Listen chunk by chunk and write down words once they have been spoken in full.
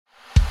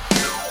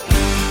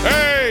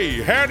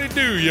howdy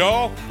do,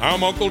 y'all.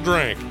 I'm Uncle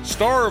Drank,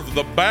 star of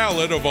The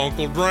Ballad of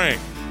Uncle Drank.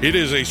 It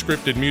is a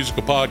scripted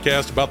musical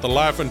podcast about the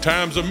life and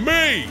times of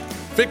me,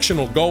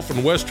 fictional golf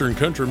and western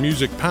country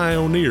music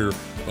pioneer,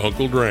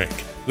 Uncle Drank.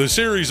 The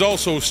series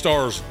also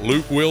stars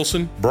Luke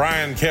Wilson,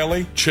 Brian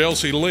Kelly,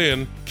 Chelsea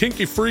Lynn,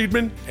 Kinky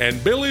Friedman,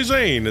 and Billy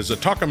Zane as a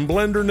talking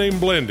blender named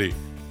Blendy.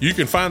 You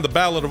can find The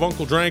Ballad of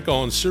Uncle Drank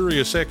on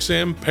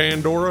SiriusXM,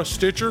 Pandora,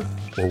 Stitcher,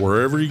 or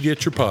wherever you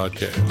get your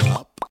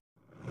podcasts.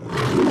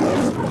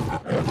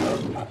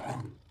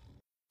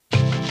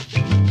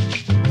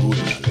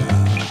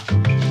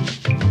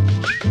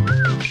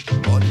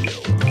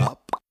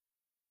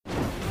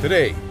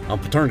 Today on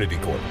Paternity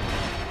Court.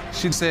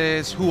 She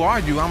says, "Who are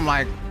you?" I'm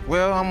like,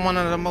 "Well, I'm one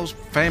of the most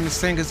famous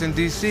singers in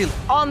D.C."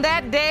 On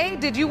that day,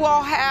 did you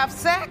all have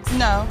sex?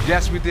 No.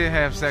 Yes, we did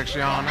have sex,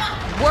 Your Honor.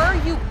 Were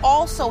you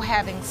also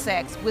having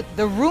sex with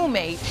the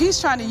roommate? He's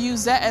trying to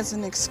use that as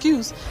an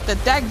excuse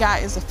that guy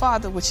is a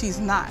father, which he's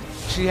not.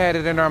 She had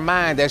it in her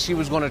mind that she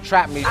was going to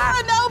trap me.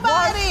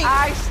 Nobody.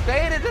 I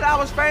stated that I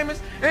was famous,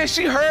 and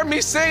she heard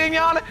me singing,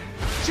 Your Honor.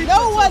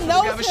 No one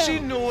knows him. She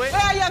knew it.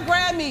 Where are your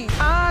Grammys?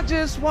 I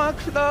just want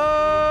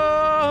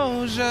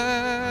closure.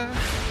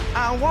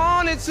 I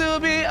want it to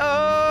be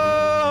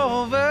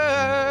over.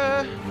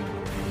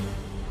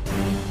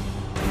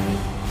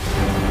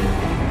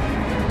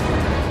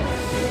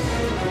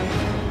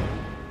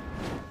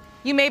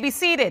 You may be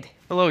seated.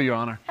 Hello, Your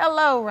Honor.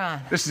 Hello, Ron.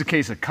 This is a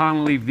case of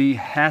Connolly v.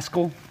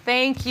 Haskell.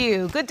 Thank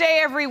you. Good day,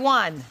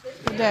 everyone.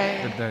 Good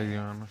day. Good day,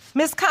 Your Honor.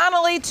 Ms.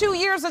 Connolly, 2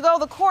 years ago,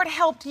 the court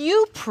helped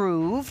you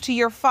prove to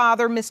your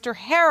father, Mr.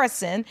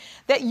 Harrison,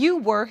 that you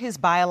were his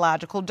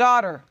biological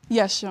daughter.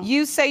 Yes, Your Honor.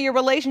 You say your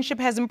relationship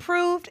has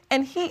improved,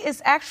 and he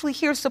is actually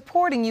here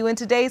supporting you in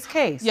today's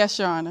case. Yes,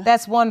 Your Honor.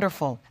 That's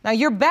wonderful. Now,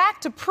 you're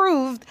back to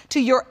prove to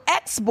your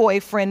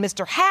ex-boyfriend,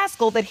 Mr.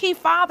 Haskell, that he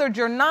fathered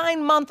your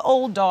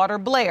 9-month-old daughter,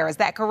 Blair. Is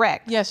that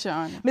correct? Yes, Your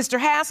Honor. Mr.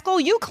 Haskell,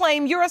 you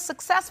claim you're a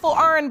successful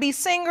R&B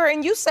singer,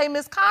 and you say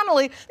Ms.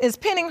 Connolly is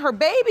pinning her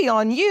baby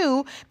on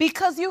you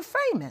because you're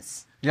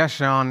famous. Yes,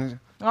 Your Honor.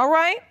 All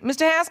right,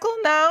 Mr. Haskell,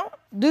 now,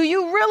 do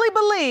you really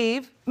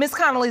believe Ms.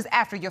 Connolly's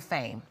after your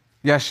fame?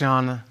 Yes, Your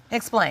Honor.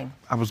 Explain.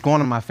 I was going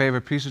to my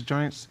favorite pizza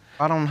joints.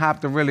 I don't have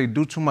to really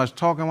do too much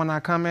talking when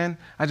I come in.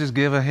 I just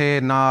give a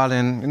head nod,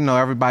 and,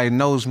 everybody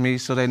knows me,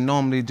 so they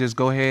normally just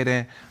go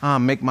ahead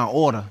and make my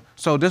order.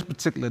 So this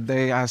particular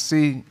day, I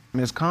see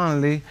Miss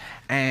Connolly,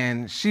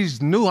 and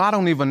she's new. I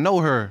don't even know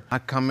her. I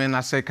come in,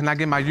 I say, "Can I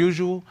get my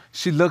usual?"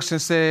 She looks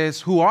and says,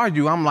 "Who are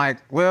you?" I'm like,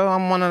 "Well,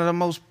 I'm one of the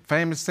most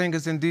famous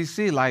singers in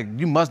D.C. Like,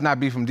 you must not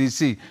be from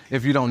D.C.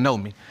 if you don't know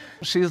me."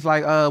 She's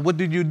like, "What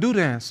did you do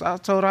then?" So I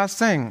told her I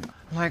sing.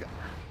 I'm like,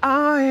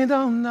 "I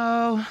don't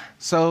know."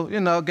 So,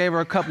 gave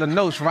her a couple of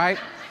notes, right?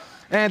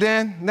 And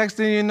then, next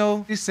thing you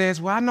know, he says,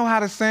 "Well, I know how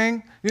to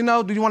sing. Do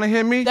you want to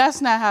hear me?"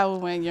 That's not how it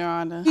went, Your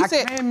Honor. He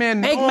said, came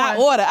in "Make knowing- my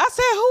order." I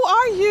said, "Who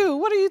are you?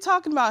 What are you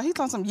talking about?" He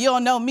told some, "You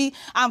don't know me.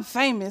 I'm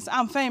famous.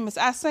 I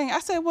sing." I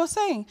said, "Well,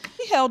 sing."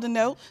 He held a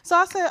note. So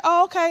I said,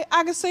 "Oh, okay,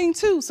 I can sing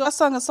too." So I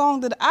sung a song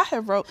that I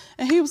had wrote,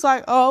 and he was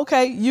like, "Oh,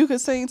 okay, you can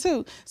sing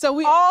too." So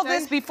we All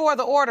this before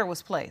the order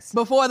was placed.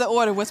 before the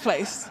order was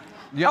placed.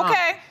 Yeah.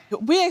 Okay.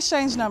 We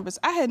exchanged numbers.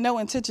 I had no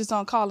intentions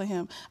on calling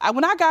him.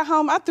 When I got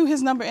home, I threw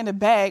his number in a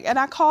bag, and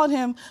I called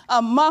him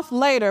a month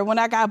later when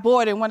I got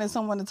bored and wanted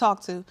someone to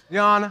talk to.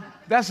 Your Honor,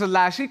 that's a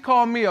lie. She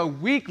called me a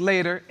week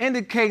later,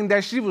 indicating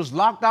that she was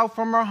locked out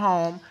from her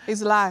home.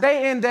 He's lying.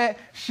 Stating that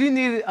she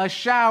needed a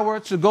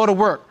shower to go to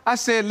work. I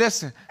said,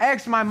 "Listen,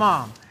 ask my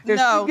mom. If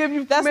No, she give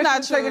you that's permission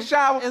not to take true. a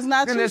shower, It's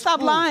not then true. it's Stop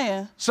cool."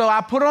 lying. So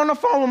I put her on the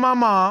phone with my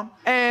mom,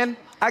 and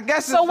I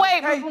guess So it's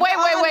wait, okay.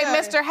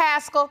 Mr.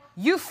 Haskell.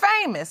 You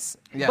famous,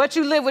 Yeah. but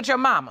you live with your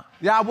mama.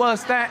 Yeah, I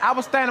was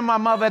standing with my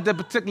mother at the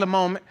particular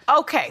moment.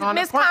 Okay, On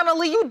the Ms. front-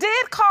 Connolly, you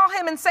did call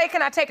him and say,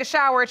 "Can I take a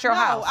shower at your No,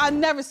 house?" I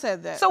never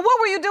said that. So what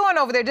were you doing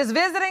over there? Just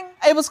visiting?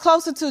 It was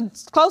closer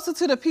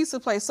to the pizza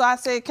place, so I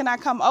said, "Can I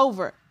come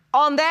over?"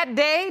 On that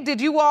day, did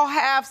you all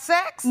have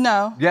sex?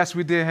 No, Yes,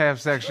 we did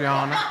have sex, Your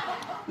Honor.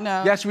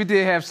 no. Yes, we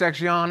did have sex,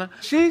 Your Honor.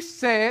 She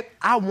said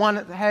I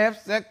wanted to have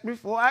sex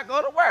before I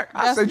go to work.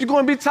 I said, "You're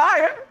gonna be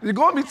tired. You're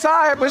gonna be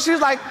tired." But she's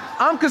like,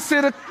 I'm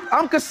considered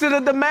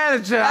the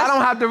manager. I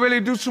don't have to really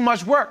do too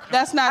much work.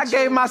 That's not I true.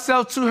 gave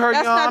myself to her,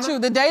 That's Your not Honor. true.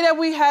 The day that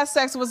we had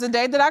sex was the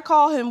day that I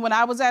called him when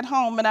I was at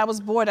home and I was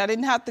bored. I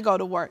didn't have to go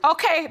to work.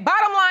 Okay,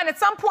 bottom line, at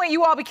some point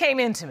you all became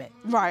intimate.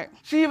 Right.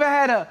 She even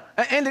had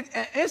an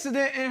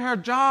incident in her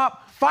job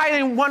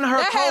fighting one of her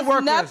That has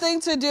coworkers. nothing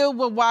to do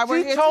with why we're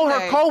She here told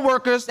today. her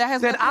coworkers That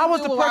has that nothing I to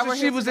was do the with why person we're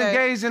she here was today.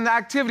 engaged in the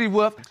activity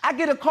with. I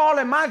get a call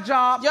at my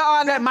job Your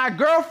Honor. that my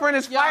girlfriend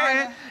is Your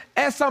fighting Honor.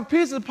 at some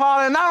pizza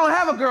parlor, and I don't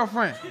have a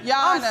girlfriend. Your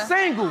I'm Honor.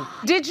 single.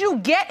 Did you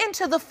get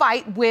into the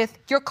fight with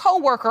your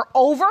coworker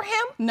over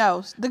him?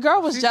 No, the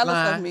girl was She's jealous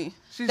lying. of me.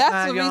 She's That's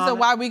lying, the Your reason Honor.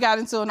 why we got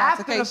into an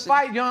After altercation. the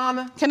fight, Your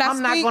Honor, Can I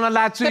I'm not speak? gonna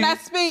lie to Can you. I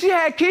speak? She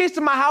had keys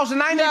to my house,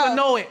 and I didn't No. even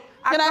know it.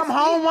 I Can I come speak?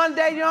 home one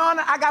day, Your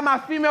Honor, I got my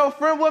female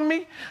friend with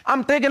me.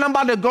 I'm thinking I'm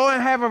about to go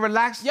and have a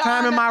relaxed Your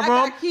time in Honor, my I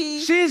room. got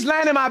keys. She's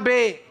laying in my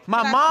bed.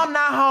 My mom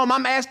not home.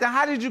 I'm asking,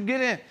 how did you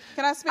get in?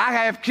 Can I speak? I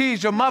have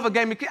keys. Your mother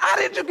gave me keys. How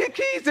did you get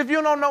keys if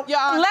you don't know? Your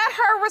Honor, Let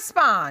her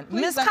respond.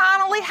 Please Miss let-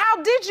 Connolly,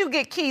 how did you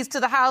get keys to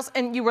the house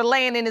and you were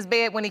laying in his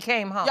bed when he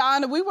came home? Your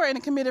Honor, we were in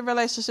a committed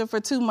relationship for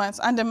 2 months.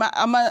 Under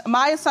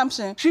my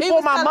assumption, She he bought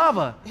was my telling-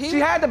 mother. he- She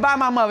had to buy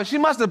my mother. She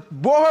must have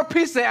bought her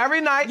pizza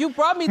every night. You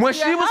brought me to when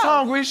your she was house.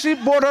 hungry. She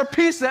bought her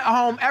pizza at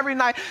home every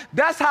night.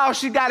 That's how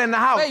she got in the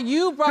house. Wait,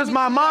 you brought me Because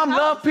my to mom your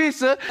house. loved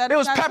pizza. That It is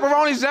was not true.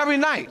 pepperonis every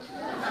night.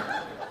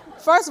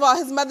 First of all,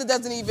 his mother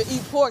doesn't even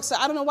eat pork, so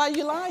I don't know why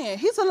you're lying.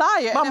 He's a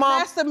liar My and a mom-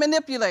 master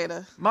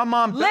manipulator. My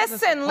mom doesn't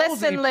Listen,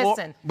 supposed to eat pork,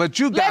 listen. but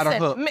you got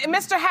listen, her hooked.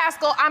 Mr.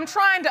 Haskell, I'm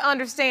trying to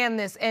understand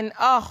this, and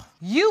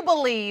you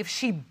believe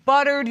she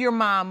buttered your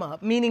mom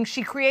up, meaning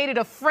she created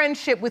a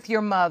friendship with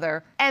your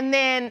mother, and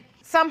then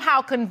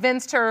somehow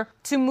convinced her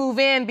to move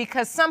in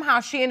because somehow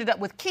she ended up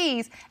with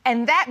keys,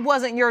 and that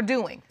wasn't your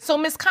doing. So,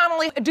 Miss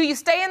Connolly, do you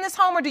stay in this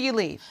home or do you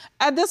leave?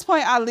 At this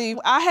point, I leave.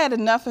 I had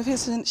enough of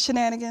his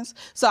shenanigans,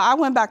 so I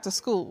went back to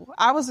school.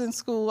 I was in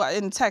school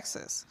in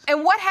Texas.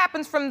 And what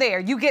happens from there?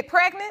 You get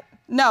pregnant?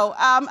 No,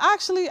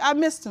 actually, I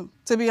missed him,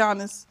 to be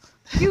honest.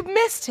 You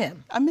missed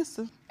him I missed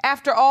him.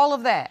 after all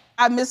of that.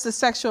 I missed the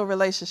sexual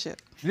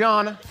relationship. Your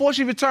Honor, before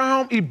she returned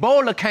home,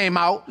 Ebola came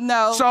out.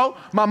 No. So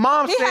my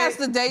mom He said, has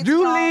the dates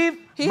you wrong. leave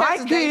He my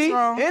has the dates key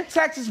wrong. in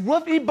Texas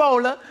with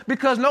Ebola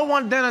because no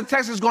one down in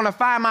Texas is going to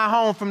find my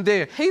home from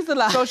there. He's a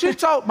liar.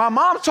 So my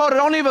mom told her,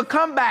 don't even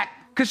come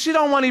back because she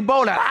don't want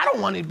Ebola. I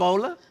don't want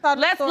Ebola.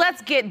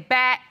 Let's get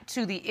back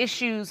to the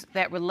issues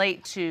that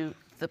relate to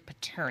the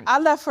paternity. I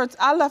left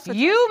for.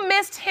 You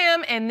missed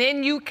him and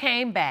then you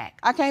came back.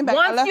 I came back. I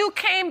Once left- you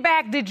came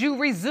back, did you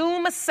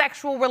resume a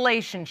sexual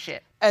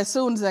relationship? as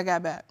soon as I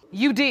got back.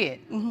 You did.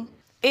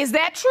 Is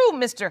that true,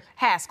 Mr.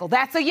 Haskell?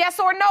 That's a yes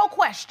or no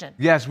question.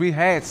 Yes, we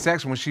had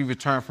sex when she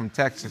returned from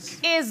Texas.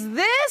 Is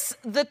this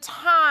the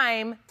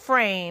time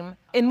frame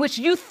in which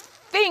you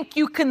think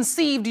you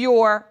conceived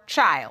your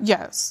child?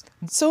 Yes.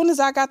 As soon as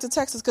I got to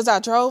Texas, because I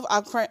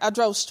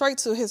drove straight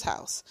to his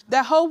house.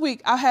 That whole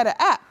week, I had an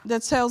app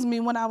that tells me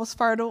when I was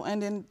fertile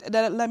and then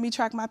that let me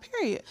track my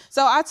period.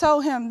 So I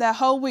told him that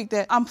whole week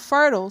that I'm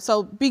fertile,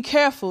 so be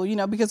careful,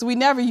 because we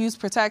never use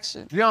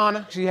protection. Your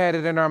Honor, she had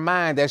it in her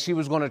mind that she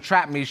was going to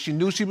trap me. She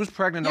knew she was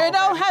pregnant You don't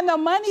already. have no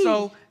money.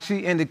 So she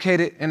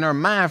indicated in her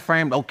mind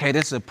frame, okay,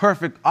 this is a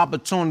perfect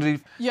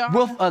opportunity Your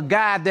with Honor. a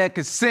guy that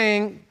could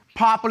sing,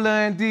 popular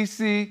in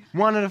D.C.,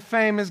 one of the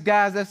famous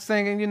guys that's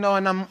singing, and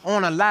I'm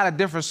on a lot of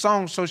different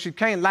songs, so she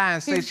can't lie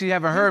and say she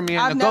haven't heard me in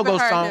I've the never Go-Go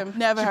heard song. him,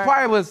 never she heard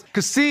probably him. was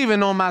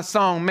conceiving on my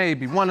song,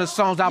 maybe. One of the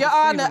songs I was Your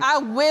Honor, singing. I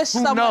wish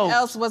Who someone knows?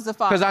 else was the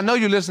father. Because I know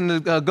you listen to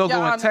Go-Go Your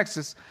in Honor,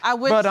 Texas. I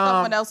wish but,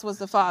 someone else was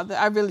the father.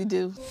 I really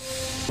do.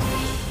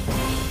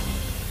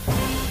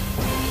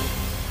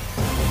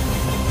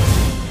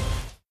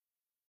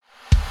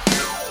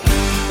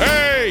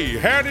 Hey,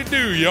 howdy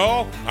do,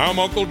 y'all. I'm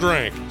Uncle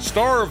Drank,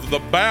 star of The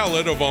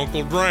Ballad of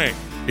Uncle Drank.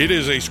 It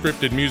is a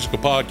scripted musical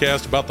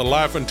podcast about the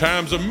life and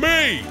times of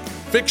me,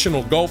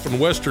 fictional golf and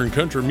western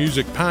country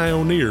music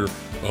pioneer,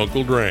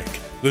 Uncle Drank.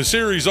 The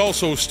series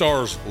also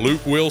stars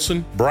Luke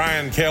Wilson,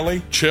 Brian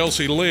Kelly,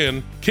 Chelsea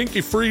Lynn,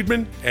 Kinky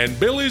Friedman, and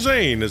Billy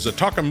Zane as a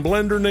talking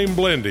blender named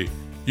Blendy.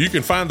 You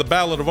can find The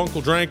Ballad of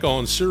Uncle Drank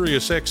on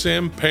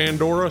SiriusXM,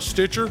 Pandora,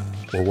 Stitcher,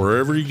 or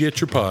wherever you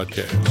get your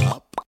podcasts.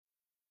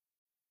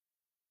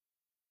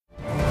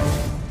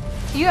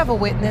 You have a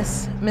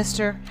witness,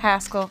 Mr.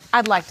 Haskell.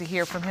 I'd like to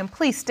hear from him.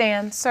 Please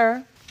stand,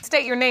 sir.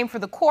 State your name for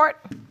the court.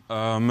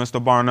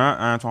 Mr. Barnett,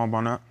 Antoine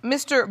Barnett.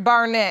 Mr.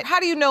 Barnett, how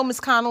do you know Miss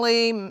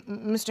Connolly,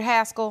 Mr.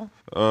 Haskell?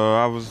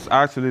 I was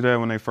actually there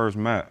when they first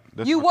met.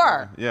 This You my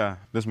were? cousin. Yeah,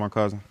 this is my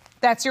cousin.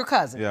 That's your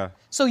cousin? Yeah.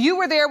 So you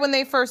were there when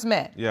they first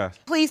met? Yes.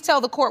 Please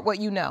tell the court what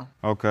you know.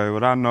 Okay,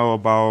 what I know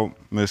about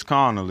Miss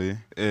Connolly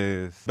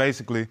is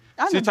basically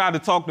she tried to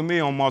talk to me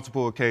on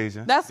multiple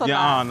occasions. That's a Your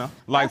lie. Honor.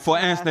 Like, That's for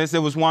a lie. instance, it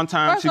was one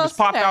time First she of all, was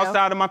popped sit down.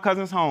 outside of my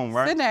cousin's home,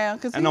 right? Sit down,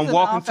 because And he's I'm a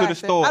walking to the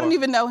non-factor. store. I don't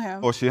even know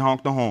him. Or she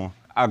honked the horn.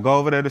 I go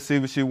over there to see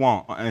what she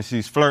want, and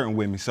she's flirting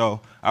with me. So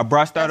I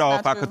brushed that That's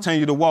off. not I true.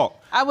 continue to walk.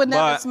 I would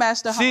never But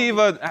smash the she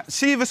homie.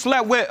 she even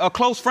slept with a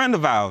close friend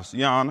of ours,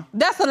 Your Honor.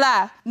 That's a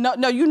lie.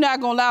 No, you're not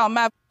going to lie on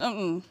my...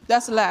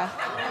 That's a lie.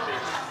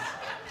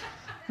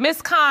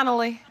 Miss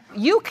Connolly,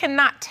 you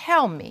cannot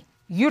tell me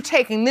you're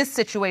taking this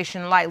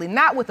situation lightly,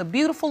 not with a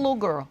beautiful little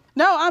girl.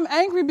 No, I'm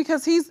angry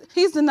because he's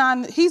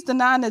denying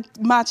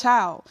my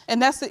child,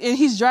 and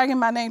he's dragging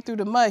my name through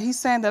the mud. He's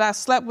saying that I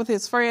slept with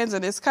his friends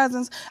and his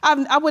cousins.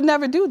 I would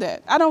never do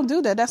that. I don't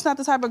do that. That's not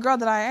the type of girl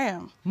that I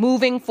am.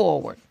 Moving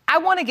forward, I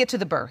want to get to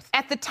the birth.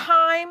 At the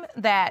time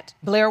that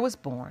Blair was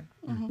born,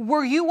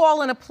 were you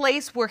all in a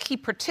place where he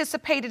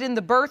participated in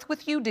the birth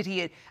with you? Did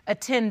he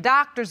attend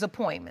doctor's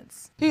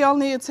appointments? He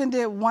only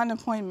attended one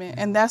appointment,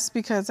 and that's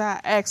because I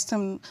asked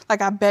him,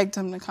 I begged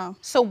him to come.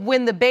 So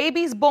when the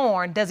baby's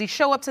born, does he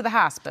show up to the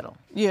hospital?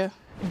 Yeah.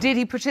 Did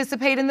he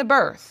participate in the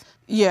birth?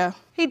 Yeah.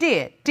 He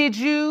did. Did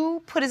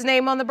you put his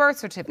name on the birth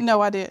certificate?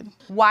 No, I didn't.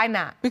 Why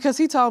not? Because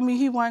he told me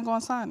he wasn't going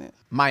to sign it.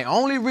 My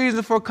only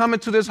reason for coming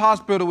to this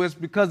hospital is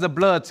because of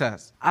blood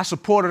tests. I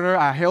supported her.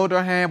 I held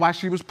her hand while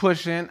she was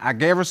pushing. I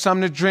gave her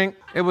something to drink.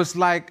 It was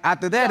like,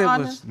 after that, Your it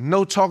Honor. was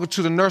no talking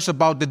to the nurse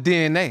about the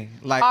DNA.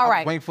 Like, All I was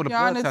right. waiting for the Your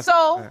blood Honor,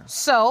 test.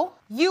 So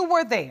you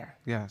were there.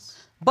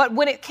 Yes. But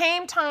when it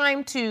came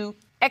time to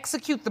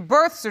execute the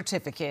birth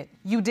certificate,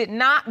 you did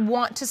not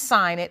want to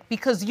sign it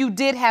because you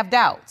did have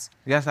doubts.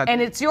 Yes, I And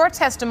did. it's your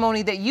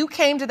testimony that you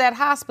came to that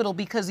hospital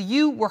because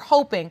you were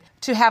hoping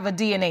to have a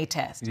DNA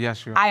test.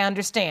 Yes, Your Honor. I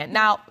understand.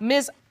 Now,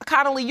 Ms.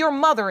 Connolly, your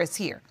mother is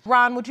here.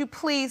 Ron, would you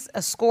please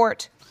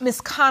escort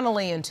Ms.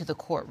 Connolly into the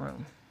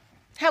courtroom?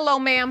 Hello,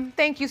 ma'am.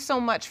 Thank you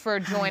so much for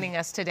joining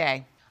us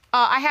today.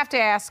 I have to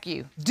ask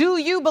you, do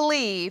you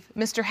believe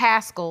Mr.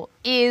 Haskell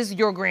is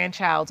your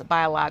grandchild's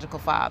biological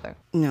father?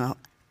 No,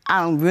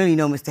 I don't really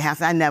know Mr.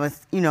 Haskell. I never,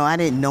 I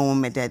didn't know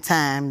him at that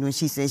time when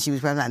she said she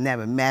was pregnant. I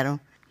never met him.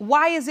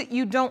 Why is it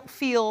you don't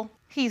feel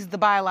he's the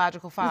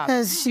biological father?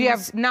 Because Do you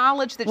have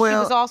knowledge that she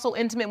well- was also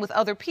intimate with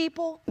other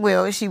people?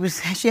 Well, she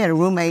had a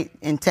roommate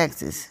in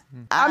Texas.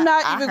 I'm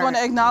not even heard- going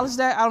to acknowledge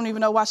that. I don't even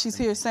know why she's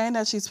here saying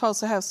that. She's supposed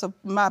to have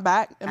my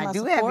back and my I do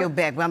support. have your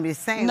back, but I'm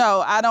just saying.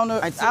 No, I don't know.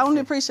 I I just- don't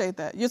appreciate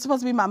that. You're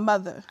supposed to be my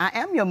mother. I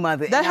am your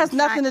mother. That and has I'm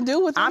nothing trying- to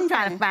do with I'm anything.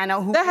 trying to find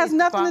out who That has is the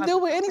nothing to father. do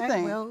with Okay,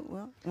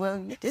 anything.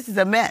 well, this is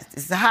a mess.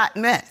 It's a hot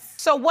mess.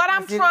 So what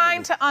I'm Yes, it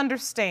trying is. to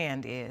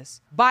understand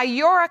is, by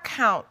your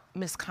account,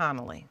 Ms.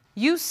 Connolly,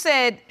 you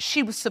said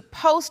she was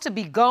supposed to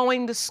be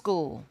going to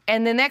school,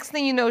 and the next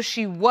thing you know,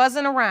 she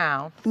wasn't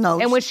around. No,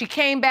 And when she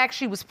came back,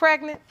 she was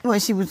pregnant? When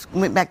she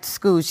went back to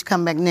school, she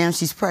come back now,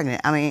 she's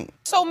pregnant. I mean,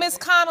 So, Ms.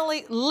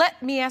 Connolly,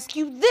 let me ask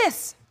you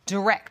this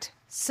direct,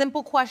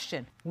 simple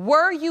question.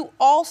 Were you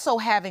also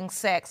having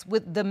sex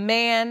with the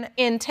man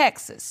in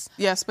Texas?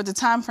 Yes, but the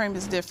time frame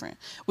is different.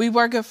 We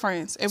were good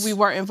friends and we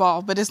were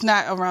involved, but it's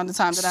not around the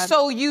time that I.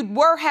 So you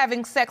were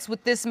having sex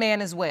with this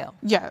man as well?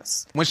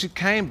 Yes. When she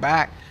came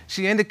back,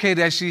 she indicated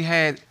that she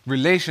had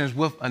relations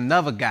with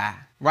another guy,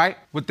 right?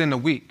 Within a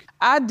week.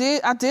 I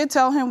did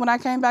tell him when I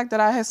came back that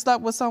I had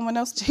slept with someone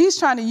else. He's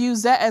trying to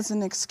use that as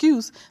an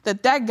excuse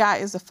that guy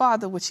is the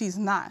father, which he's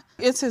not.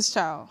 It's his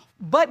child.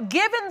 But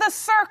given the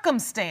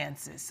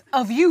circumstances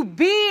of you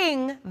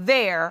being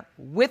there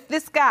with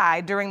this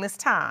guy during this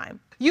time,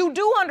 you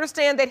do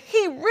understand that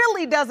he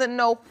really doesn't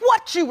know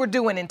what you were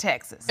doing in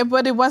Texas.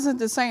 But it wasn't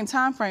the same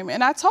time frame,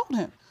 and I told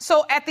him.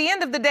 So at the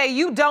end of the day,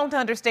 you don't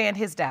understand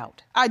his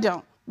doubt. I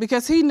don't.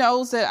 Because he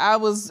knows that I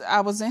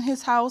was in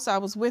his house, I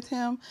was with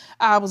him,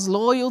 I was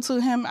loyal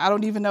to him. I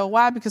don't even know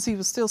why, because he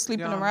was still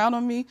sleeping around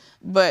on me.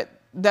 But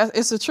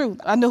it's the truth.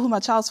 I know who my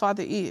child's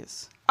father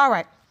is. All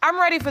right, I'm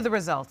ready for the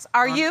results.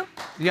 Are you?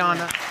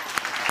 Yana,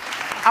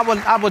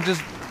 I would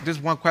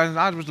just one question.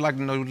 I would like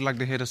to know, would you like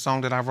to hear the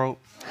song that I wrote?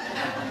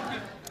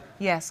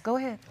 Yes, go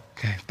ahead.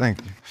 Okay, thank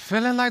you.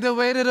 Feeling like the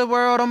weight of the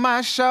world on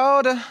my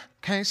shoulder.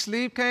 Can't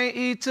sleep, can't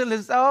eat till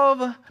it's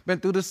over. Been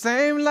through the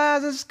same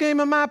lies and scheme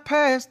in my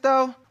past,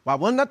 though. Why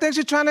wouldn't I think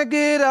she tryna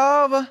get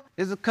over?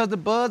 Is it cause the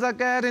buzz I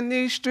got in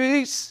these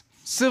streets?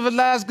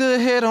 Civilized good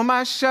head on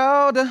my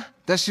shoulder.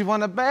 Does she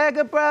wanna bag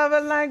a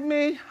brother like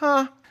me,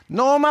 huh?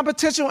 Knowing my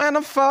potential and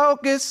I'm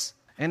focused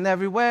in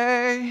every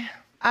way.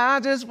 I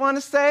just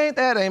wanna say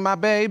that ain't my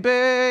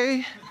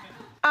baby.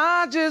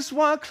 I just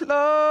want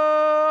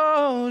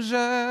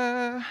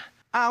closure.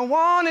 I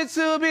want it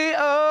to be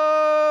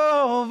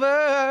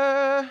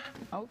over.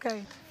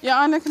 okay. Your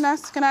Honor, can I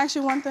ask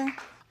you one thing?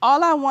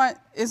 All I want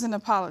is an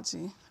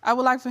apology. I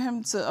would like for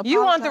him to apologize.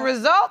 You want the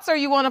results or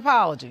you want an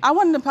apology? I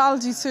want an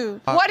apology, too.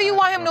 What do you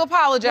want him to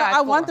apologize I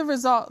for? want the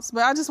results,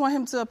 but I just want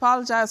him to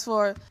apologize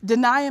for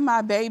denying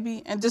my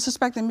baby and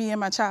disrespecting me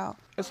and my child.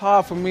 It's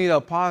hard for me to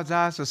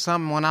apologize for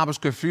something when I was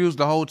confused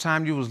the whole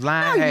time you was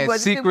lying, No, you had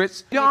wasn't.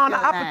 secrets. You're Your Honor,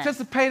 I lying.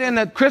 participated in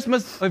a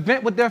Christmas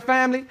event with their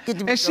family, Get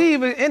the and she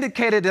even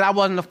indicated that I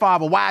wasn't the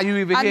father. Why are you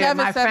even I here at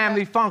never my said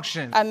family that.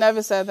 function? I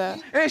never said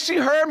that. And she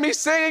heard me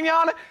singing, Your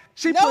Honor.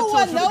 She put two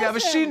and two together.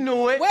 She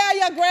knew it. Where are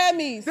your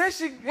Grammys? Then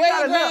she, Where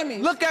are you your gotta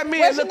Grammys? look at me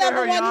Where's and your look at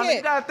her, number Your one Honor. hit?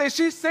 You gotta think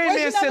she seen Where's me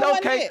your and said, number one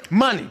okay, hit?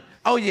 money.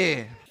 Oh,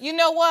 yeah. You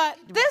know what?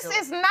 This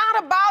is not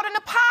about an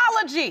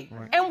apology.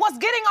 Right. And what's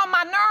getting on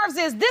my nerves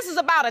is this is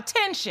about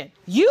attention.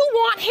 You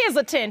want his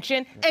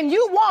attention and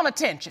you want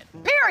attention.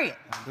 Period.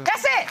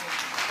 That's it.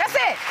 That's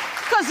it.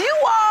 Because you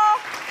all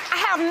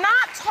have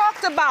not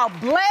talked about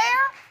Blair.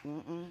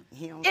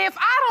 If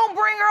I don't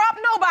bring her up,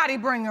 nobody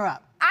bring her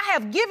up. I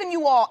have given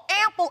you all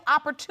ample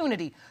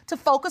opportunity to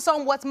focus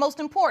on what's most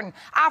important.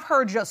 I've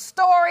heard your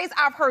stories,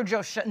 I've heard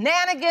your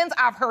shenanigans,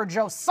 I've heard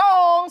your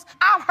songs,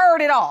 I've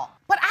heard it all.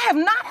 But I have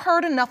not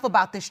heard enough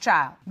about this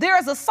child. There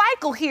is a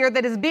cycle here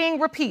that is being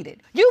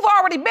repeated. You've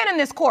already been in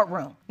this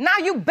courtroom. Now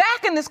you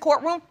back in this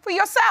courtroom for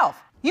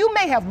yourself. You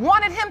may have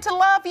wanted him to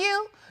love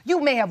you. You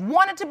may have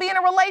wanted to be in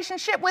a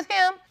relationship with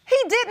him.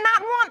 He did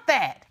not want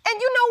that. And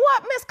you know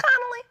what, Miss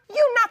Connolly?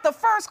 You're not the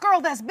first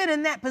girl that's been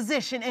in that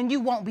position, and you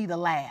won't be the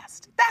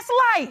last. That's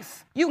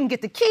life. You can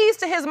get the keys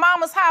to his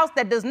mama's house.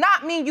 That does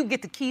not mean you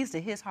get the keys to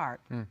his heart.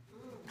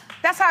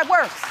 That's how it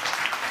works.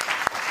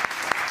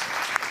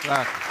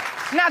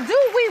 Exactly. Now,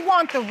 do we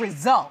want the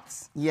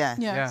results? Yeah.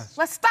 Yes.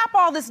 Let's stop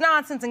all this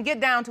nonsense and get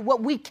down to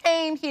what we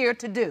came here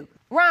to do.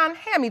 Ron,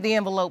 hand me the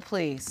envelope,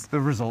 please. The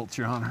results,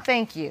 Your Honor.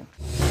 Thank you.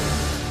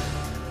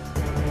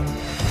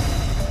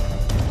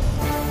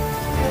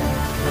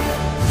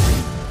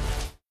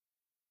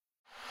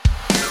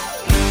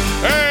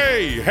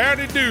 Hey,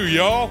 howdy do,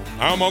 y'all.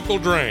 I'm Uncle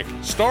Drank,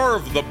 star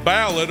of The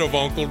Ballad of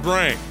Uncle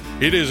Drank.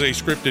 It is a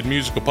scripted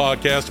musical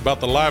podcast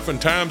about the life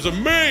and times of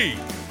me,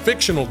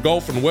 fictional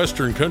golf and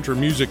western country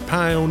music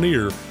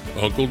pioneer,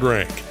 Uncle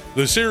Drank.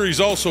 The series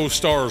also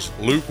stars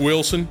Luke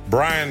Wilson,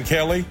 Brian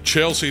Kelly,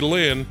 Chelsea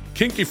Lynn,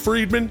 Kinky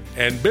Friedman,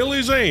 and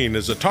Billy Zane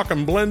as a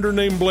talking blender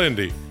named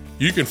Blendy.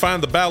 You can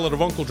find The Ballad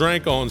of Uncle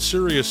Drank on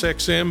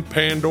SiriusXM,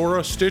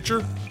 Pandora,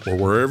 Stitcher, or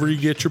wherever you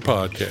get your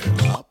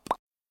podcasts.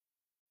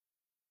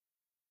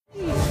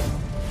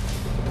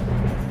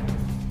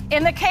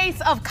 In the case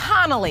of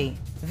Connolly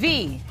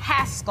v.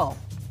 Haskell,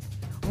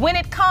 when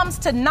it comes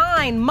to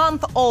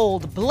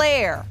 9-month-old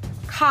Blair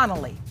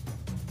Connolly,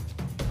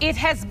 it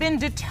has been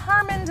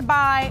determined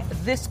by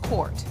this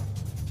court.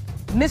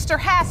 Mr.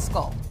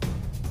 Haskell,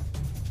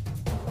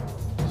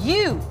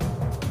 you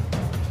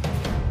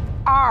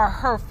are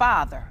her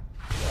father.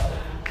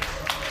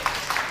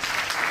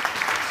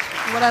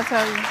 What'd I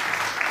tell you?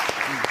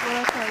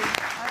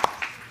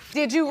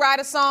 Did you write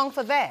a song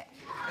for that?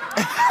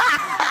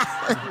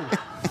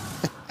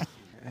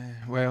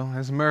 Well,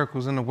 there's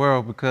miracles in the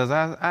world because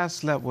I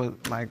slept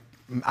with, like,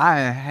 I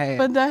had.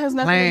 But that has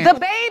nothing. The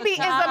baby is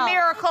a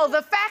miracle.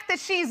 The fact that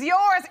she's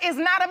yours is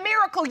not a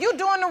miracle. You're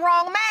doing the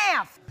wrong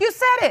math. You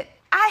said it.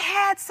 I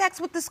had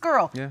sex with this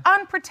girl,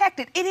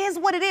 unprotected. It is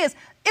what it is.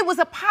 It was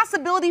a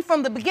possibility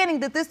from the beginning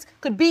that this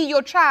could be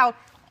your child.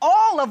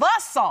 All of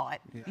us saw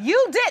it. Yeah.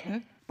 You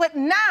didn't, but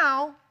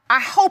now I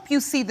hope you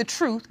see the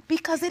truth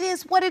because it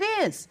is what it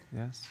is.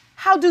 Yes.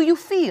 How do you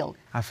feel?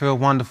 I feel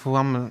wonderful.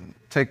 I'm gonna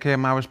take care of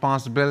my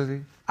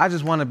responsibility. I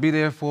just want to be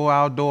there for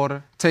our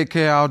daughter, take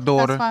care of our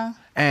daughter. That's fine.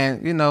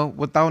 And, you know,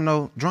 without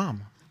no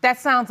drama. That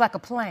sounds like a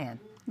plan.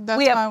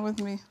 That's fine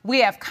with me. We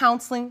have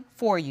counseling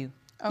for you.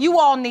 Okay. You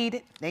all need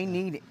it. They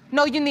need it.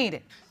 No, you need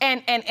it.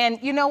 And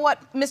you know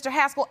what, Mr.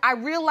 Haskell, I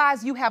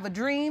realize you have a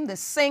dream, this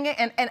singing,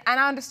 and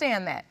I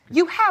understand that.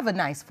 You have a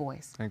nice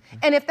voice. Thank you.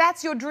 And if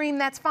that's your dream,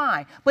 that's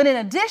fine. But in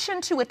addition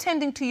to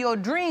attending to your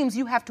dreams,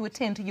 you have to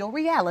attend to your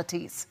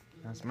realities.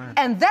 That's ma'am.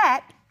 And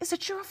that is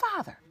that you're a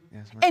father.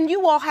 Yes, ma'am. And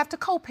you all have to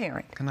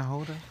co-parent. Can I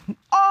hold her?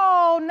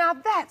 Oh, now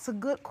that's a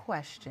good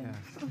question.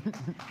 Yes.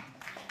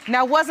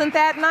 Now, wasn't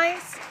that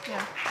nice?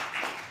 Yeah.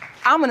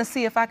 I'm gonna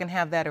see if I can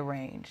have that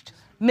arranged.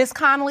 Miss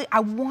Connolly, I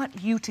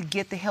want you to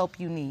get the help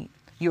you need.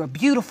 You're a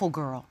beautiful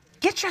girl.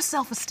 Get your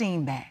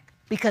self-esteem back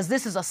because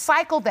this is a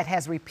cycle that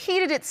has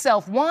repeated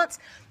itself once,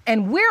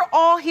 and we're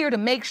all here to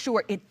make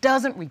sure it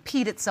doesn't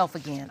repeat itself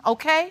again,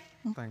 okay?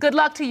 Good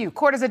luck to you.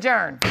 Court is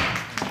adjourned.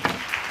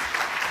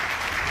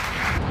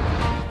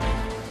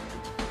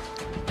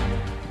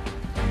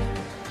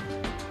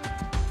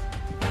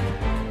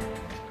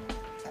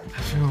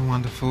 I feel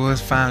wonderful. It's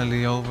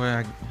finally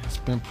over. It's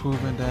been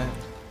proven that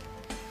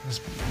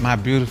it's my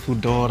beautiful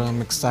daughter.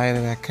 I'm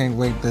excited. I can't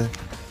wait to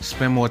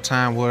spend more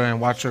time with her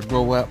and watch her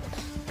grow up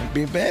and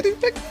be Betty.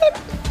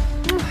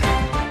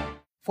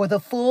 For the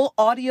full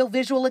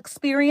audio-visual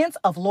experience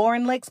of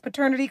Lauren Lake's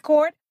Paternity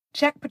Court,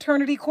 check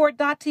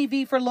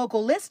paternitycourt.tv for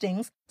local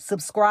listings,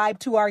 subscribe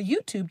to our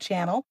YouTube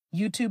channel,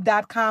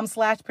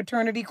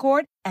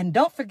 youtube.com/paternitycourt, and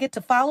don't forget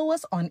to follow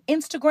us on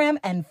Instagram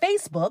and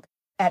Facebook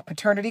at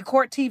Paternity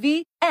Court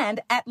TV and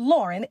at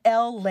Lauren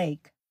L.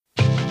 Lake.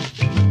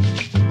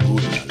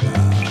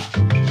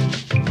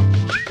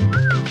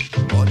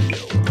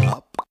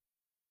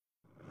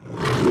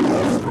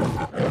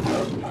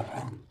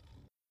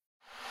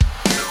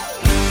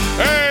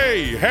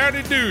 Hey,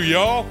 howdy do,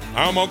 y'all.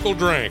 I'm Uncle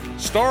Drank,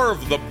 star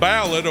of The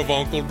Ballad of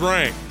Uncle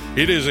Drank.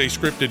 It is a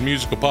scripted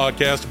musical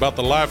podcast about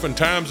the life and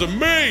times of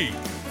me,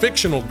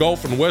 fictional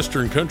golf and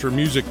western country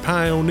music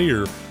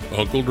pioneer,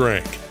 Uncle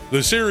Drank.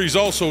 The series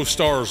also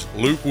stars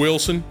Luke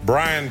Wilson,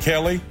 Brian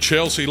Kelly,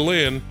 Chelsea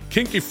Lynn,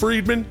 Kinky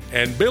Friedman,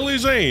 and Billy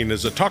Zane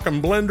as a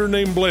talking blender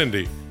named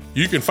Blendy.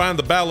 You can find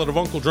The Ballad of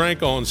Uncle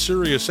Drank on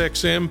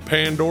SiriusXM,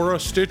 Pandora,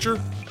 Stitcher,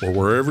 or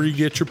wherever you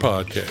get your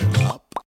podcasts.